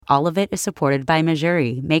All of it is supported by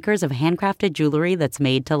Mejuri, makers of handcrafted jewelry that's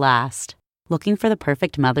made to last. Looking for the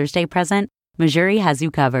perfect Mother's Day present? Mejuri has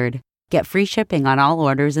you covered. Get free shipping on all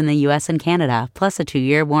orders in the U.S. and Canada, plus a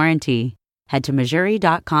 2-year warranty. Head to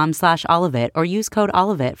mejuri.com/allofit or use code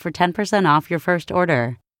allofit for 10% off your first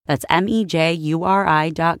order. That's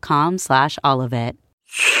mejuri.com/allofit.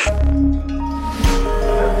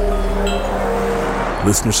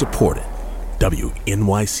 Listener supported.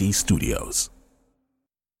 WNYC Studios.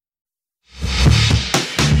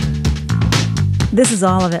 This is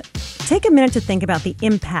all of it. Take a minute to think about the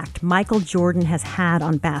impact Michael Jordan has had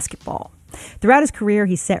on basketball. Throughout his career,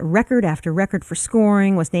 he set record after record for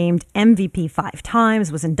scoring, was named MVP 5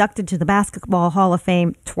 times, was inducted to the Basketball Hall of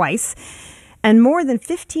Fame twice. And more than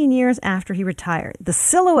 15 years after he retired, the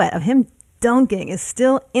silhouette of him dunking is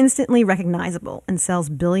still instantly recognizable and sells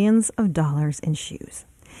billions of dollars in shoes.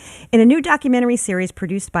 In a new documentary series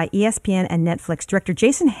produced by ESPN and Netflix, director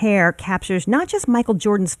Jason Hehir captures not just Michael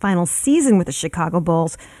Jordan's final season with the Chicago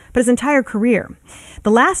Bulls, but his entire career. The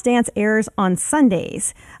Last Dance airs on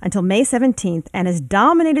Sundays until May 17th and has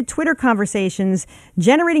dominated Twitter conversations,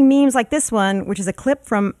 generating memes like this one, which is a clip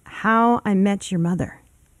from How I Met Your Mother.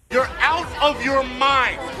 You're out of your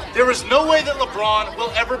mind. There is no way that LeBron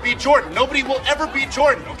will ever beat Jordan. Nobody will ever beat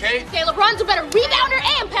Jordan, okay? Okay, LeBron's a better rebounder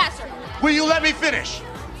and passer. Will you let me finish?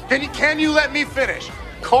 Can you let me finish?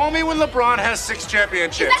 Call me when LeBron has 6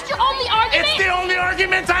 championships. Is that your only argument? It's the only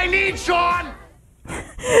argument I need, Sean!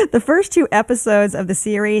 The first 2 episodes of the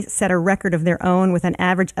series set a record of their own with an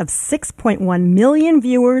average of 6.1 million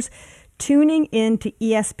viewers tuning in to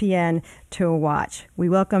ESPN to watch. We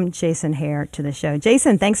welcome Jason Hehir to the show.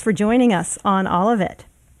 Jason, thanks for joining us on All of It.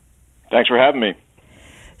 Thanks for having me.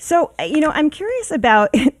 So, I'm curious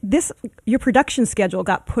about this. Your production schedule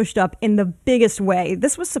got pushed up in the biggest way.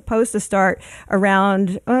 This was supposed to start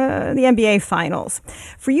around the NBA Finals.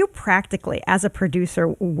 For you, practically, as a producer,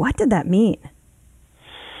 what did that mean?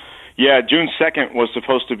 Yeah, June 2nd was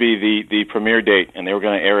supposed to be the premiere date, and they were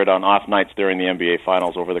going to air it on off nights during the NBA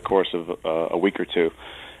Finals over the course of a week or two.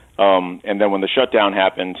 And then when the shutdown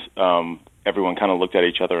happened, everyone kind of looked at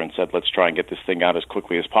each other and said, let's try and get this thing out as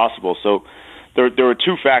quickly as possible. So there were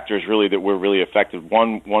 2 factors really that were really affected.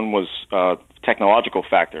 One was technological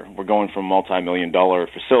factor. We're going from multi-million-dollar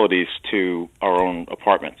facilities to our own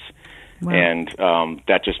apartments. Wow. And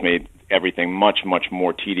that just made everything much, much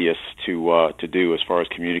more tedious to do as far as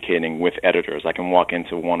communicating with editors. I can walk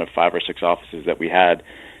into one of 5 or 6 offices that we had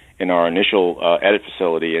in our initial edit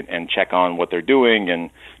facility and check on what they're doing and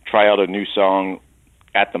try out a new song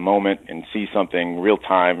at the moment and see something real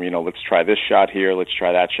time. Let's try this shot here, let's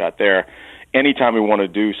try that shot there. Anytime we want to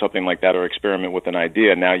do something like that or experiment with an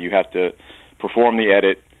idea, now you have to perform the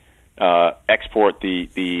edit, export the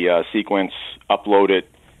sequence, upload it.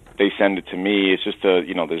 They send it to me. It's just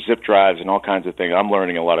there's zip drives and all kinds of things. I'm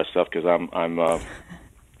learning a lot of stuff because I'm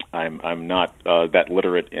not that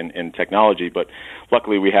literate in technology, but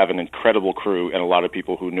luckily we have an incredible crew and a lot of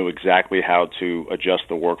people who knew exactly how to adjust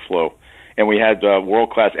the workflow. And we had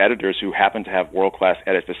world-class editors who happened to have world-class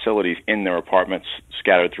edit facilities in their apartments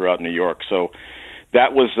scattered throughout New York. So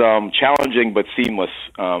that was challenging but seamless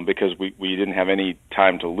because we didn't have any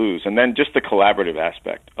time to lose. And then just the collaborative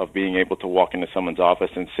aspect of being able to walk into someone's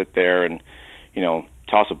office and sit there and,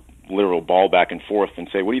 toss a literal ball back and forth and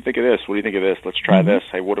say, what do you think of this? What do you think of this? Let's try this.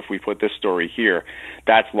 Hey, what if we put this story here?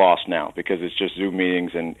 That's lost now because it's just Zoom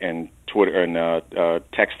meetings and Twitter and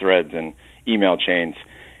text threads and email chains.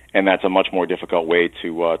 And that's a much more difficult way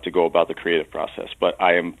to go about the creative process. But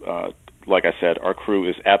I am, like I said, our crew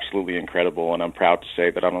is absolutely incredible, and I'm proud to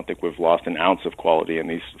say that I don't think we've lost an ounce of quality in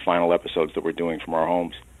these final episodes that we're doing from our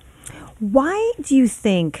homes. Why do you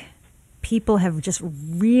think people have just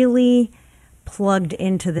really plugged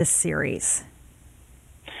into this series?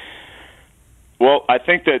 Well, I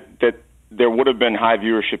think that there would have been high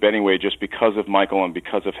viewership anyway just because of Michael and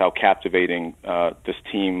because of how captivating this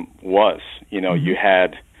team was. You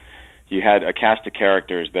had a cast of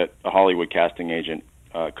characters that a Hollywood casting agent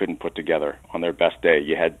couldn't put together on their best day.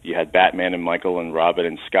 You had Batman and Michael and Robin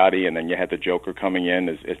and Scotty, and then you had the Joker coming in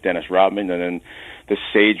as Dennis Rodman, and then the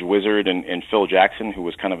sage wizard and Phil Jackson, who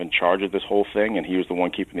was kind of in charge of this whole thing, and he was the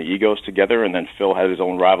one keeping the egos together, and then Phil had his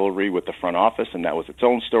own rivalry with the front office, and that was its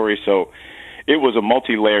own story. So it was a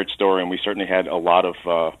multi-layered story, and we certainly had a lot of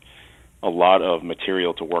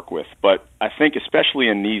material to work with. But I think especially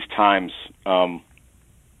in these times, I'm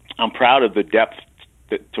proud of the depth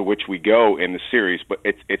to which we go in the series, but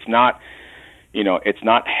it's not, it's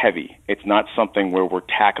not heavy. It's not something where we're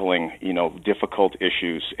tackling, difficult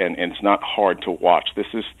issues, and it's not hard to watch.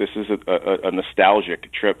 This is a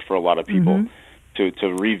nostalgic trip for a lot of people. to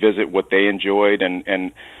revisit what they enjoyed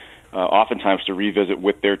and oftentimes to revisit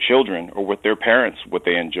with their children or with their parents what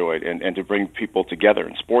they enjoyed and to bring people together.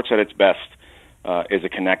 And sports at its best is a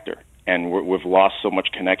connector. And we've lost so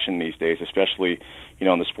much connection these days, especially, in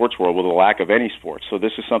the sports world with the lack of any sports. So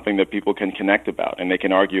this is something that people can connect about, and they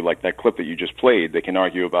can argue, like that clip that you just played, they can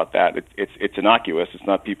argue about that. It's innocuous. It's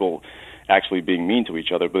not people actually being mean to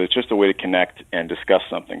each other, but it's just a way to connect and discuss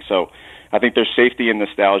something. So I think there's safety and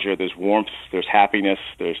nostalgia, there's warmth, there's happiness,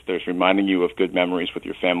 there's reminding you of good memories with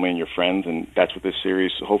your family and your friends, and that's what this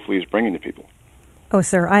series hopefully is bringing to people. Oh,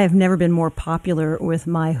 sir, I have never been more popular with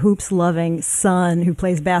my hoops-loving son who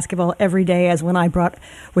plays basketball every day as when I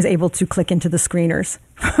was able to click into the screeners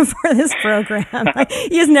for this program.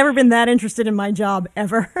 He has never been that interested in my job,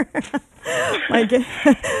 ever.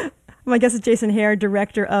 My guest is Jason Hehir,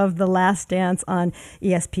 director of The Last Dance on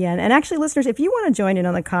ESPN. And actually, listeners, if you want to join in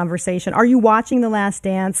on the conversation, are you watching The Last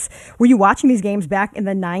Dance? Were you watching these games back in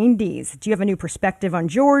the 90s? Do you have a new perspective on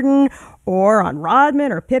Jordan or on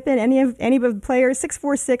Rodman or Pippen, any of the players?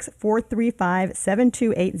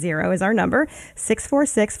 646-435-7280 is our number,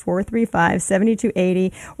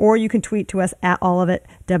 646-435-7280. Or you can tweet to us at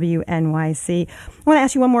AllOfItWNYC. I want to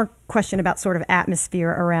ask you one more question about sort of atmosphere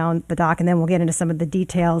around the doc, and then we'll get into some of the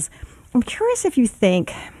details. I'm curious if you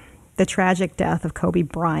think the tragic death of Kobe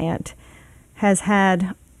Bryant has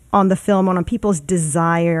had on the film, on people's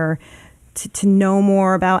desire to know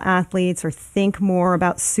more about athletes or think more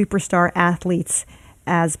about superstar athletes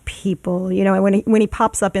as people. When he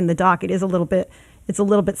pops up in the doc, it's a little bit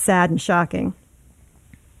sad and shocking.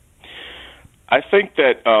 I think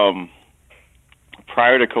that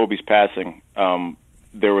prior to Kobe's passing,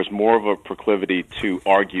 there was more of a proclivity to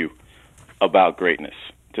argue about greatness,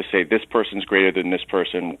 to say this person's greater than this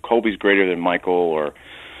person, Kobe's greater than Michael, or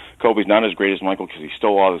Kobe's not as great as Michael because he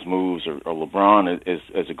stole all his moves, or LeBron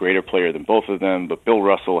is a greater player than both of them, but Bill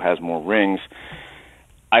Russell has more rings.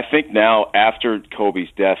 I think now, after Kobe's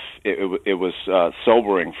death, it was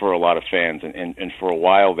sobering for a lot of fans, and for a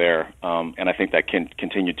while there, and I think that can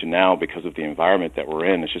continue to now because of the environment that we're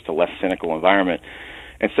in. It's just a less cynical environment.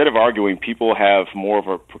 Instead of arguing, people have more of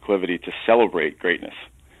a proclivity to celebrate greatness.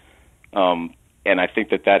 And I think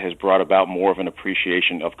that has brought about more of an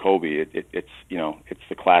appreciation of Kobe. It's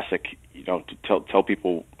the classic, to tell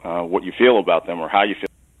people what you feel about them or how you feel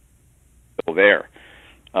there.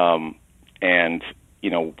 And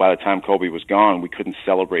by the time Kobe was gone, we couldn't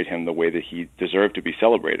celebrate him the way that he deserved to be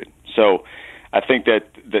celebrated. So I think that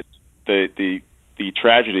the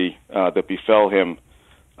tragedy that befell him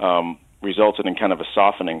resulted in kind of a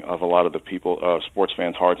softening of a lot of the sports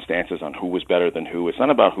fans' hard stances on who was better than who. It's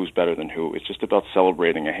not about who's better than who. It's just about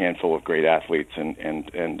celebrating a handful of great athletes and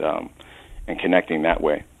connecting that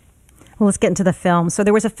way. Well, let's get into the film. So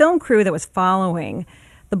there was a film crew that was following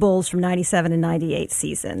the Bulls from 97 and 98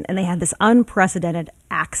 season, and they had this unprecedented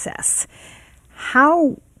access.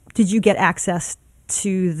 How did you get access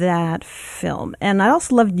to that film? And I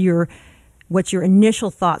also loved what your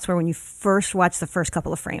initial thoughts were when you first watched the first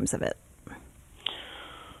couple of frames of it.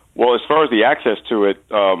 Well, as far as the access to it,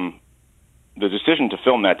 the decision to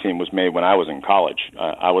film that team was made when I was in college.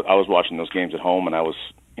 I was watching those games at home, and I was,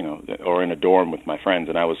 or in a dorm with my friends,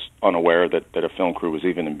 and I was unaware that a film crew was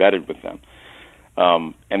even embedded with them.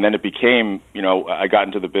 And then it became, I got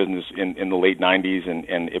into the business in the late 90s,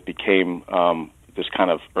 and it became this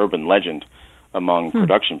kind of urban legend among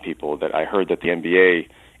production people that I heard that the NBA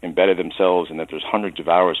embedded themselves and that there's hundreds of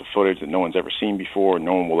hours of footage that no one's ever seen before and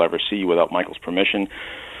no one will ever see without Michael's permission.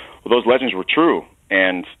 Well, those legends were true,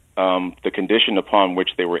 and the condition upon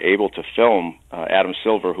which they were able to film, Adam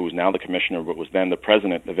Silver, who is now the commissioner but was then the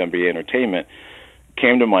president of NBA Entertainment,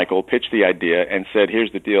 came to Michael, pitched the idea, and said,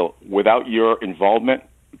 here's the deal. Without your involvement,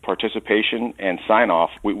 participation, and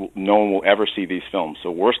sign-off, no one will ever see these films.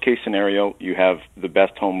 So worst case scenario, you have the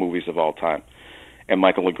best home movies of all time. And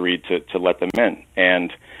Michael agreed to let them in.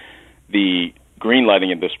 And the green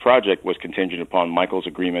lighting of this project was contingent upon Michael's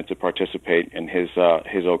agreement to participate and his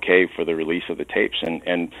okay for the release of the tapes.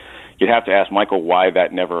 And you'd have to ask Michael why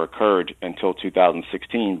that never occurred until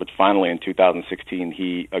 2016. But finally, in 2016,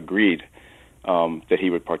 he agreed that he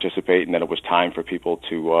would participate and that it was time for people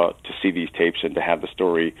to see these tapes and to have the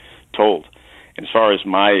story told. And as far as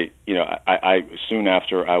I soon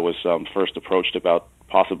after I was first approached about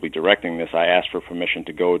possibly directing this, I asked for permission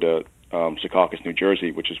to go to Secaucus, New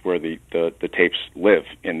Jersey, which is where the tapes live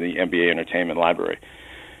in the NBA Entertainment Library.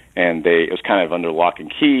 And it was kind of under lock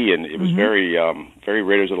and key, and it was very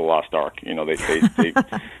Raiders of the Lost Ark. They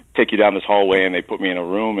take you down this hallway, and they put me in a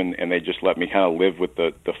room, and they just let me kind of live with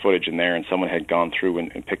the footage in there. And someone had gone through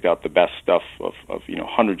and picked out the best stuff of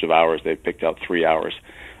hundreds of hours. They picked out 3 hours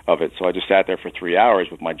of it. So I just sat there for 3 hours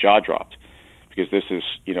with my jaw dropped, because this is,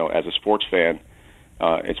 as a sports fan,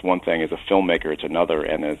 it's one thing. As a filmmaker, it's another.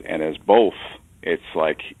 And as both, it's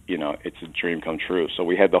like, it's a dream come true. So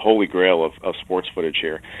we had the holy grail of sports footage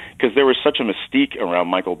here, because there was such a mystique around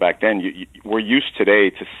Michael back then. We're used today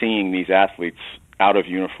to seeing these athletes out of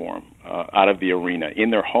uniform, out of the arena, in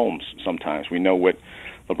their homes sometimes. We know what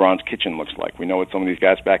LeBron's kitchen looks like. We know what some of these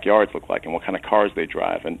guys' backyards look like and what kind of cars they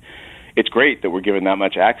drive. And it's great that we're given that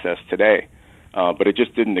much access today, but it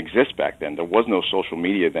just didn't exist back then. There was no social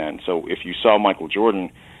media then. So if you saw Michael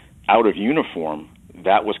Jordan out of uniform,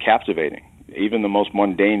 that was captivating. Even the most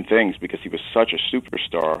mundane things, because he was such a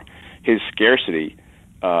superstar, his scarcity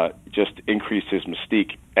just increased his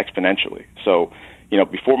mystique exponentially. So,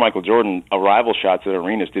 before Michael Jordan, arrival shots at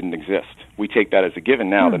arenas didn't exist. We take that as a given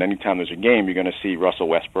now, that anytime there's a game, you're going to see Russell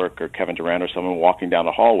Westbrook or Kevin Durant or someone walking down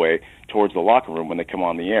the hallway towards the locker room when they come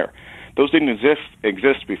on the air. Those didn't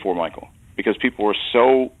exist before Michael, because people were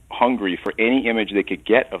so hungry for any image they could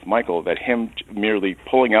get of Michael that him merely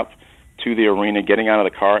pulling up to the arena, getting out of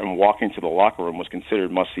the car, and walking to the locker room was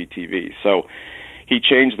considered must-see TV. So he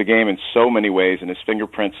changed the game in so many ways, and his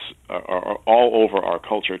fingerprints are all over our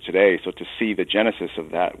culture today. So to see the genesis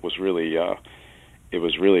of that was really, it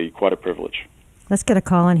was really quite a privilege. Let's get a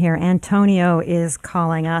call in here. Antonio is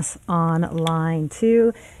calling us on line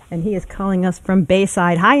 2, and he is calling us from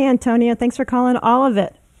Bayside. Hi, Antonio. Thanks for calling All of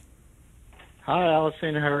It. Hi,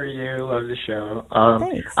 Allison. How are you? Love the show.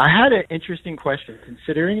 Thanks. I had an interesting question.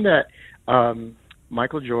 Considering that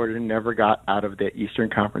Michael Jordan never got out of the Eastern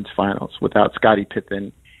Conference Finals without Scottie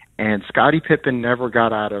Pippen, and Scottie Pippen never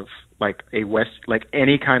got out of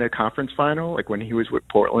any kind of conference final. Like when he was with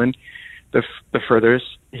Portland, the furthest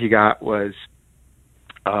he got was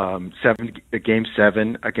Game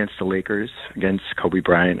 7 against the Lakers, against Kobe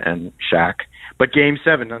Bryant and Shaq, but Game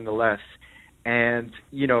 7 nonetheless. And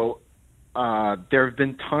there have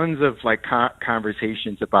been tons of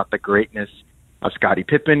conversations about the greatness of Scottie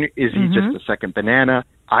Pippen. Is he just a second banana?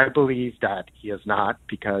 I believe that he is not,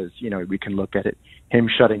 because we can look at it, him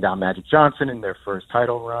shutting down Magic Johnson in their first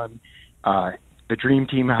title run, the Dream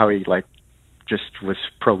Team, how he just was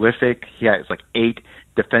prolific. He has 8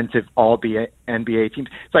 defensive all-NBA teams.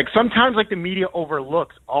 It's sometimes the media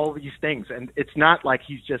overlooks all these things, and it's not like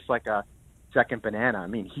he's just a second banana. I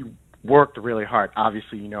mean, he worked really hard.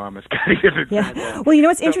 Obviously, I'm a Scottie Pippen fan. Yeah. Well,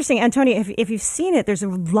 what's interesting, Antonio, if you've seen it, there's a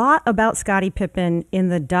lot about Scottie Pippen in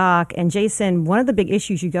the doc. And Jason, one of the big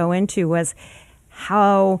issues you go into was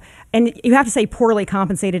how, and you have to say poorly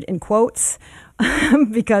compensated in quotes,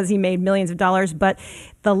 because he made millions of dollars, but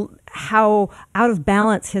how out of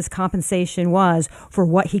balance his compensation was for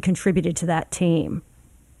what he contributed to that team.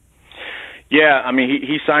 Yeah, I mean,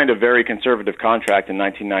 he signed a very conservative contract in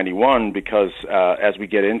 1991 because, as we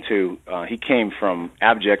get into, he came from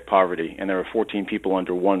abject poverty, and there were 14 people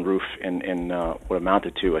under one roof in what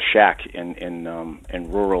amounted to a shack in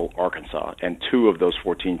rural Arkansas, and 2 of those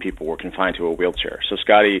 14 people were confined to a wheelchair. So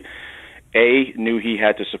Scottie, A, knew he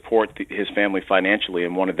had to support his family financially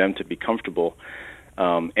and wanted them to be comfortable,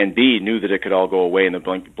 and B, knew that it could all go away in the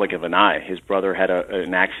blink of an eye. His brother had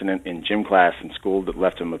an accident in gym class in school that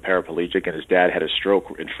left him a paraplegic, and his dad had a stroke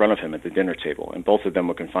in front of him at the dinner table, and both of them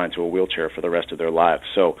were confined to a wheelchair for the rest of their lives.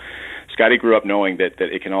 So Scottie grew up knowing that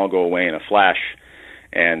it can all go away in a flash,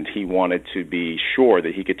 and he wanted to be sure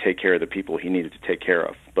that he could take care of the people he needed to take care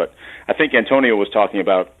of. But I think Antonio was talking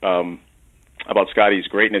about Scottie's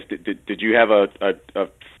greatness. Did you have a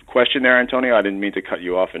question there, Antonio? I didn't mean to cut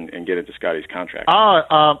you off and get into Scottie's contract.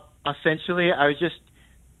 Essentially, I was just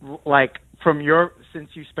since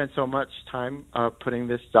you spent so much time putting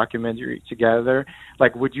this documentary together,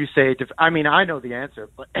 would you say I know the answer,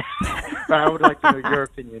 but I would like to know your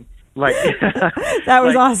opinion. That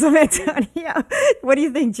was awesome, Antonio. What do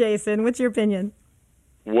you think, Jason? What's your opinion?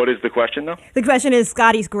 What is the question, though? The question is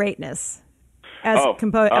Scottie's greatness as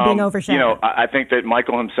being overshadowed. I think that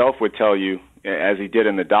Michael himself would tell you, as he did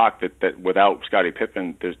in the doc, that without Scottie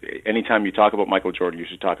Pippen, anytime you talk about Michael Jordan, you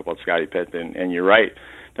should talk about Scottie Pippen. And you're right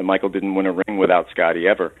that Michael didn't win a ring without Scottie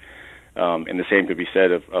ever. And the same could be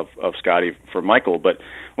said of Scottie for Michael. But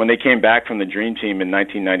when they came back from the Dream Team in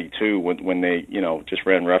 1992, when they just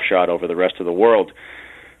ran roughshod over the rest of the world,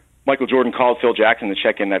 Michael Jordan called Phil Jackson to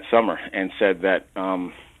check in that summer and said that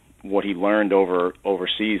what he learned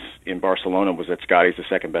overseas in Barcelona was that Scottie's the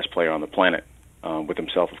second best player on the planet. With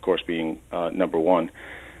himself, of course, being number 1.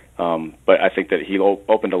 But I think that he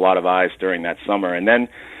opened a lot of eyes during that summer.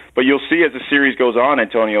 But you'll see as the series goes on,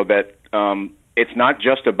 Antonio, that it's not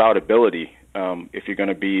just about ability if you're going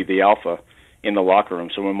to be the alpha in the locker room.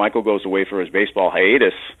 So when Michael goes away for his baseball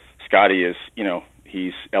hiatus, Scottie is,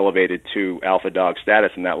 he's elevated to alpha dog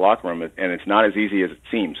status in that locker room, and it's not as easy as it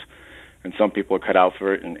seems. And some people are cut out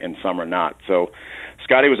for it, and some are not. So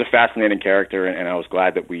Scotty was a fascinating character, and I was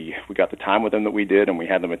glad that we got the time with him that we did, and we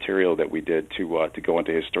had the material that we did to go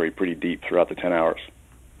into his story pretty deep throughout the 10 hours.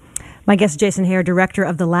 My guest is Jason Hehir, director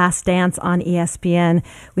of The Last Dance on ESPN.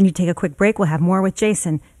 We need to take a quick break. We'll have more with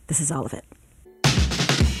Jason. This is All of It.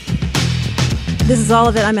 This is All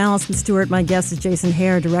of It. I'm Allison Stewart. My guest is Jason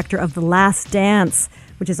Hehir, director of The Last Dance,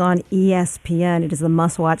 which is on ESPN. It is the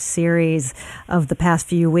must-watch series of the past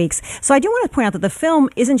few weeks. So I do want to point out that the film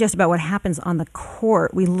isn't just about what happens on the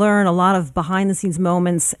court. We learn a lot of behind-the-scenes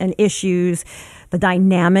moments and issues, the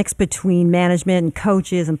dynamics between management and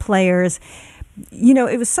coaches and players. You know,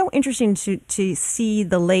 it was so interesting to see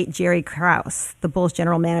the late Jerry Krause, the Bulls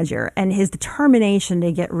general manager, and his determination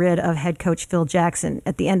to get rid of head coach Phil Jackson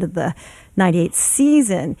at the end of the 98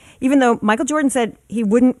 season, even though Michael Jordan said he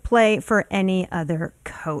wouldn't play for any other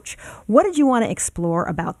coach. What did you want to explore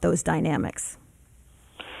about those dynamics?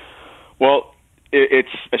 Well,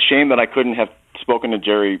 it's a shame that I couldn't have spoken to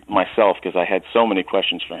Jerry myself, because I had so many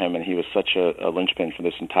questions for him, and he was such a linchpin for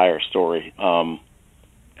this entire story.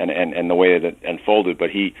 And the way that it unfolded, but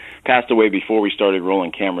he passed away before we started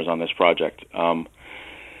rolling cameras on this project.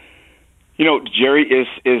 Jerry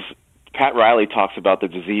is Pat Riley talks about the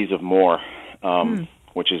disease of more,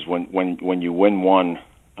 which is when you win one,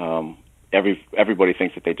 everybody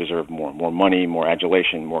thinks that they deserve more money, more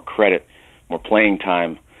adulation, more credit, more playing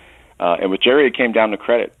time. And with Jerry, it came down to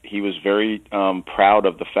credit. He was very proud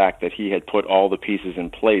of the fact that he had put all the pieces in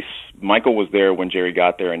place. Michael was there when Jerry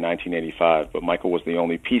got there in 1985, but Michael was the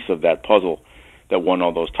only piece of that puzzle that won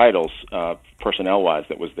all those titles, personnel-wise,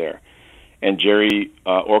 that was there. And Jerry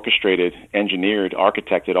orchestrated, engineered,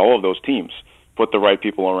 architected all of those teams, put the right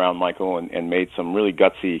people around Michael, and made some really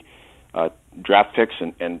gutsy draft picks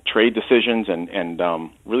and trade decisions, and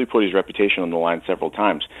really put his reputation on the line several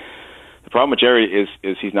times. The problem with Jerry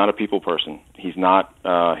is he's not a people person. He's not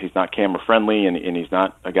camera friendly, and he's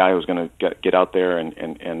not a guy who's going to get out there, and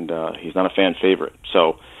he's not a fan favorite.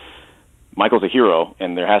 So Michael's a hero,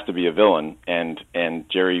 and there has to be a villain, and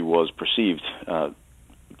Jerry was perceived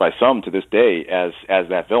by some to this day as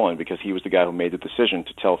that villain, because he was the guy who made the decision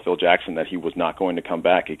to tell Phil Jackson that he was not going to come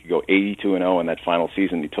back. He could go 82-0 in that final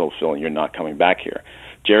season. He told Phil, "You're not coming back here."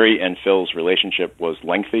 Jerry and Phil's relationship was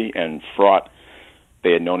lengthy and fraught.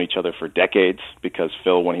 They had known each other for decades, because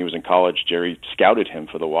Phil, when he was in college, Jerry scouted him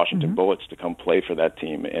for the Washington Bullets to come play for that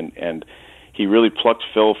team. And he really plucked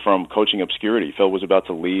Phil from coaching obscurity. Phil was about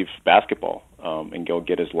to leave basketball and go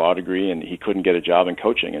get his law degree, and he couldn't get a job in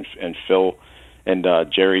coaching. And Phil and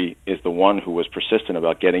Jerry is the one who was persistent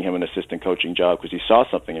about getting him an assistant coaching job, because he saw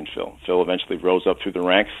something in Phil. Phil eventually rose up through the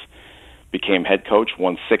ranks, became head coach,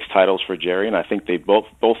 won 6 titles for Jerry, and I think they both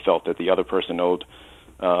felt that the other person owed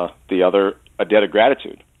the other a debt of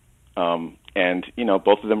gratitude. And,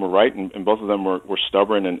 both of them were right, and both of them were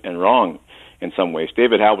stubborn and wrong in some ways.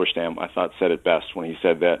 David Halberstam, I thought, said it best when he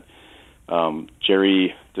said that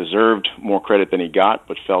Jerry deserved more credit than he got,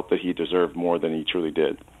 but felt that he deserved more than he truly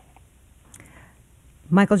did.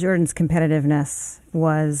 Michael Jordan's competitiveness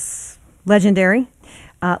was legendary.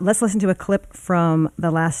 Let's listen to a clip from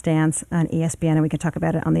The Last Dance on ESPN, and we can talk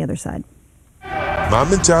about it on the other side. My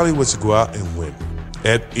mentality was to go out and win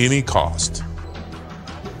at any cost.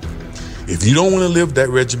 If you don't want to live that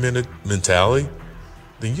regimented mentality,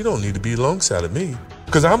 then you don't need to be alongside of me,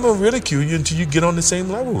 because I'm going to ridicule you until you get on the same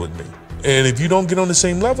level with me. And if you don't get on the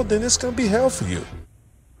same level, then it's going to be hell for you.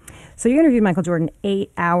 So you interviewed Michael Jordan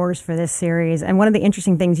 8 hours for this series, and one of the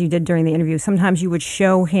interesting things you did during the interview, sometimes you would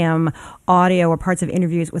show him audio or parts of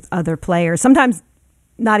interviews with other players, sometimes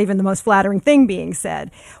not even the most flattering thing being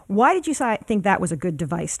said. Why did you think that was a good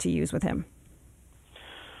device to use with him?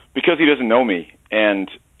 Because he doesn't know me, and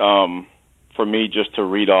for me just to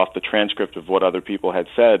read off the transcript of what other people had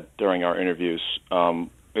said during our interviews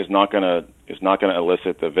is not going to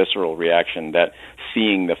elicit the visceral reaction that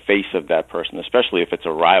seeing the face of that person, especially if it's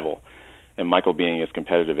a rival. And Michael, being as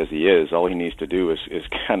competitive as he is, all he needs to do is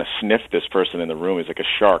kind of sniff this person in the room. He's like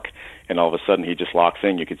a shark, and all of a sudden he just locks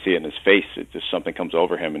in. You can see it in his face. It just, something comes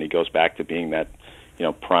over him, and he goes back to being that,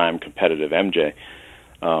 prime competitive MJ.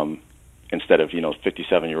 Instead of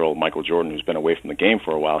 57-year-old Michael Jordan, who's been away from the game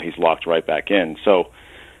for a while, he's locked right back in. So,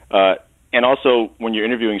 and also when you're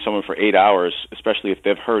interviewing someone for 8 hours, especially if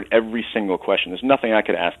they've heard every single question, there's nothing I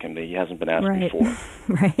could ask him that he hasn't been asked before.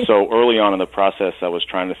 Right. So early on in the process, I was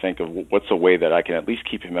trying to think of what's a way that I can at least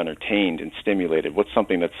keep him entertained and stimulated. What's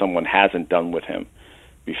something that someone hasn't done with him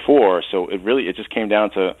before? So it just came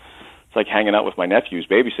down to, it's like hanging out with my nephews,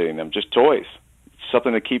 babysitting them, just toys.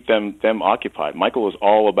 something to keep them occupied. Michael was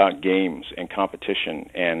all about games and competition,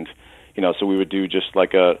 and so we would do just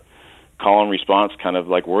like a call and response kind of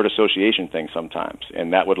like word association thing sometimes,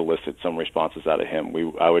 and that would elicit some responses out of him.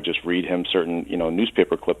 I would just read him certain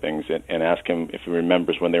newspaper clippings and ask him if he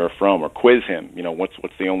remembers when they were from, or quiz him.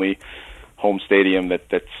 What's the only home stadium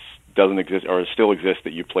that doesn't exist or still exists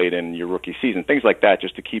that you played in your rookie season, things like that,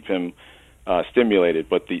 just to keep him stimulated.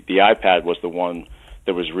 But the iPad was the one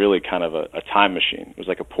that was really kind of a time machine. It was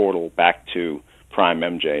like a portal back to prime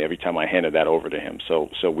MJ every time I handed that over to him. So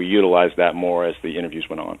we utilized that more as the interviews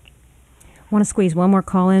went on. I want to squeeze one more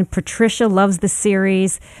call in. Patricia loves the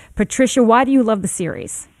series. Patricia, why do you love the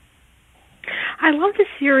series? I love the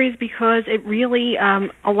series because it really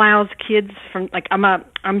allows kids from, like,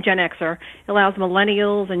 I'm Gen Xer. It allows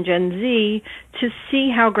millennials and Gen Z to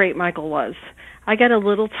see how great Michael was. I get a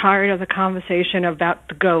little tired of the conversation about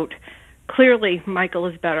the GOAT. Clearly, Michael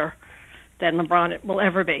is better than LeBron will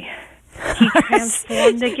ever be. He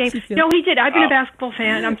transformed the game. No, he did. I've been a basketball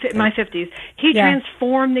fan. I'm in my 50s. He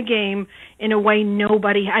transformed the game in a way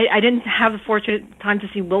I didn't have the fortunate time to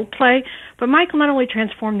see Wilt play, but Michael not only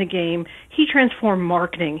transformed the game, he transformed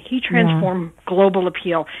marketing. He transformed global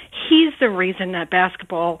appeal. He's the reason that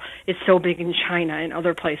basketball is so big in China and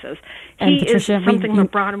other places. He Patricia, is something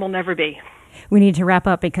LeBron will never be. We need to wrap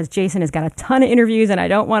up because Jason has got a ton of interviews, and I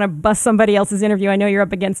don't want to bust somebody else's interview. I know you're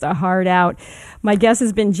up against a hard out. My guest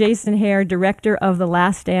has been Jason Hehir, director of The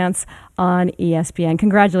Last Dance on ESPN.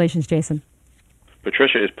 Congratulations, Jason.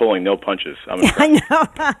 Patricia is pulling no punches. I know.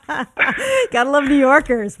 Gotta love New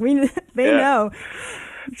Yorkers. They know.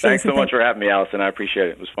 Thanks so much for having me, Allison. I appreciate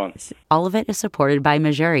it. It was fun. All of it is supported by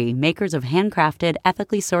Mejuri, makers of handcrafted,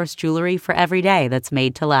 ethically sourced jewelry for every day that's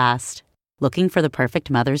made to last. Looking for the perfect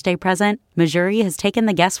Mother's Day present? Mejuri has taken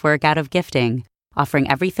the guesswork out of gifting, offering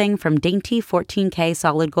everything from dainty 14K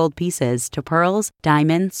solid gold pieces to pearls,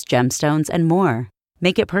 diamonds, gemstones, and more.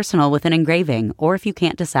 Make it personal with an engraving, or if you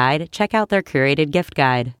can't decide, check out their curated gift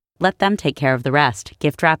guide. Let them take care of the rest,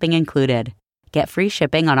 gift wrapping included. Get free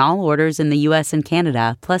shipping on all orders in the U.S. and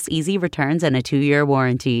Canada, plus easy returns and a 2-year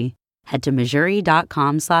warranty. Head to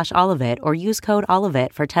mejuri.com/allofit or use code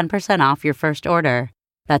allofit for 10% off your first order.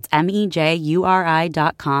 That's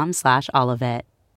MEJURI.com/allofit.